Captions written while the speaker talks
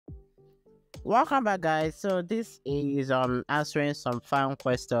Welcome back, guys. So this is answering some fan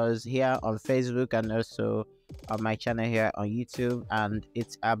questions here on Facebook and also on my channel here on YouTube, and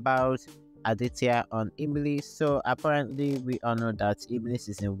it's about Aditya on Imlie. So apparently we all know that Imlie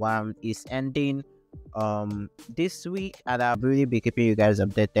season 1 is ending this week, and I'll really be keeping you guys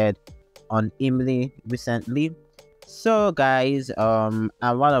updated on Imlie recently. So guys, and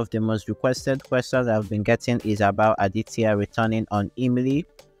one of the most requested questions I've been getting is about Aditya returning on Imlie,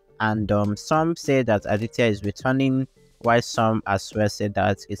 and some say that Aditya is returning, while some as well say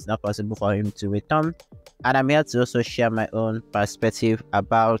that it's not possible for him to return. And I'm here to also share my own perspective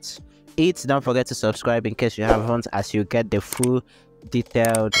about it. Don't forget to subscribe in case you haven't, as you get the full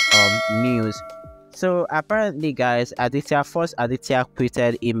detailed news. So apparently, guys, Aditya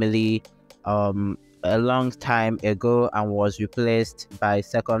quitted Imlie a long time ago and was replaced by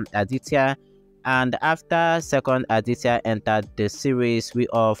second Aditya. And after second Aditya entered the series, we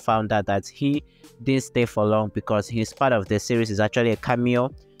all found out that he didn't stay for long because his part of the series is actually a cameo,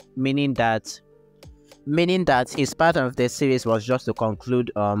 meaning that his part of the series was just to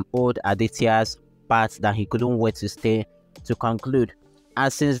conclude old Aditya's part that he couldn't wait to stay to conclude.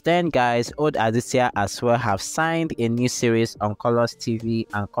 And since then, guys, old Aditya as well have signed a new series on Colors TV,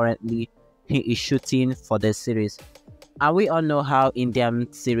 and currently he is shooting for the series. And we all know how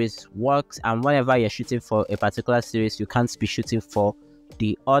Indian series works, and whenever you're shooting for a particular series, you can't be shooting for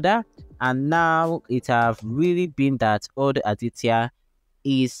the other. And now it have really been that old Aditya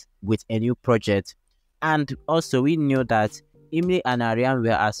is with a new project. And also we knew that Imlie and Aryan were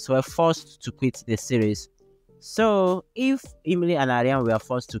as well forced to quit the series. So if Imlie and Aryan were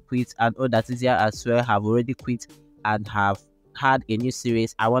forced to quit and old Aditya as well have already quit and have had a new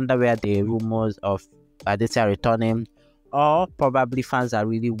series, I wonder where the rumors of Aditya returning, or probably fans are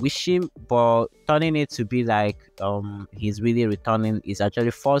really wishing, but turning it to be like he's really returning is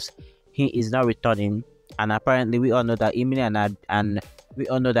actually false. He is not returning, and apparently we all know that Imlie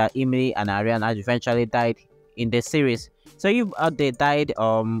and Aryan had eventually died in the series. So if they died,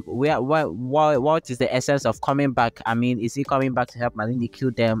 what is the essence of coming back? I mean, is he coming back to help Malini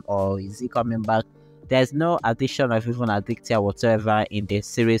kill them, or is he coming back? There's no addition of even Aditya whatsoever in the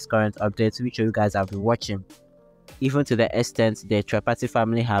series current updates, which you guys have been watching. Even to the extent the Tripathi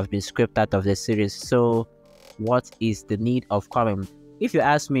family have been scraped out of the series. So what is the need of coming? If you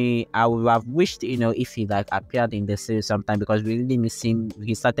ask me, I would have wished, if he like appeared in the series sometime, because we really miss him.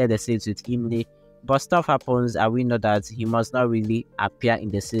 He started the series with Imlie, but stuff happens and we know that he must not really appear in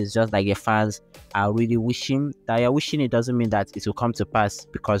the series, just like the fans are really wishing. That you're wishing, it doesn't mean that it will come to pass,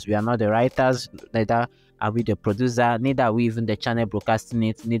 because we are not the writers, neither are we the producer, neither are we even the channel broadcasting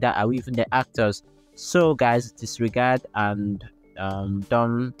it, neither are we even the actors. So guys, disregard and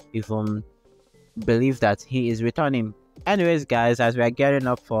don't even believe that he is returning. Anyways, guys, as we are gearing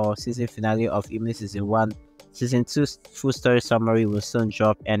up for season finale of Imlie season 1, season 2 full story summary will soon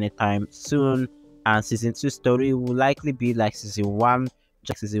drop anytime soon, and season 2 story will likely be like season 1,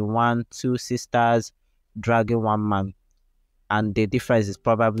 just season 1, 2 sisters dragging one man, and the difference is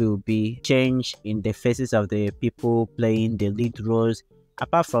probably will be change in the faces of the people playing the lead roles.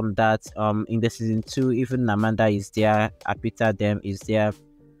 Apart from that, in the season 2, even Amanda is there, Apita them is there,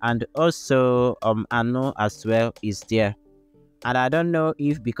 and also Anu as well is there. And I don't know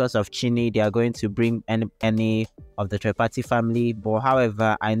if because of Chini they are going to bring any of the Tripathi family, but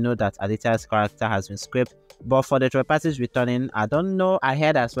however, I know that Aditya's character has been scrapped. But for the Tripathis returning, I don't know. I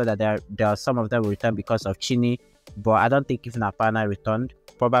heard as well that there are some of them will return because of Chini, but I don't think even Apana returned.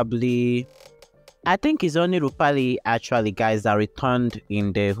 Probably, I think it's only Rupali actually, guys, that returned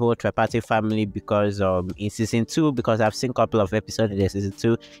in the whole Tripathi family, because in season 2, because I've seen a couple of episodes in the season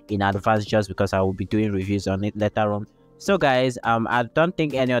 2 in advance, just because I will be doing reviews on it later on. So guys, I don't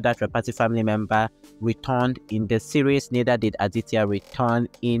think any other Tripathi family member returned in the series, neither did Aditya return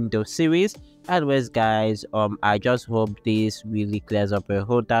in the series. Anyways, guys, I just hope this really clears up a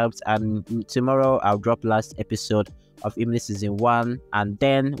whole doubts, and tomorrow I'll drop last episode of Imlie season 1, and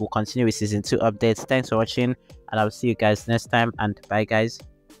then we'll continue with season 2 updates. Thanks for watching, and I'll see you guys next time, and bye guys.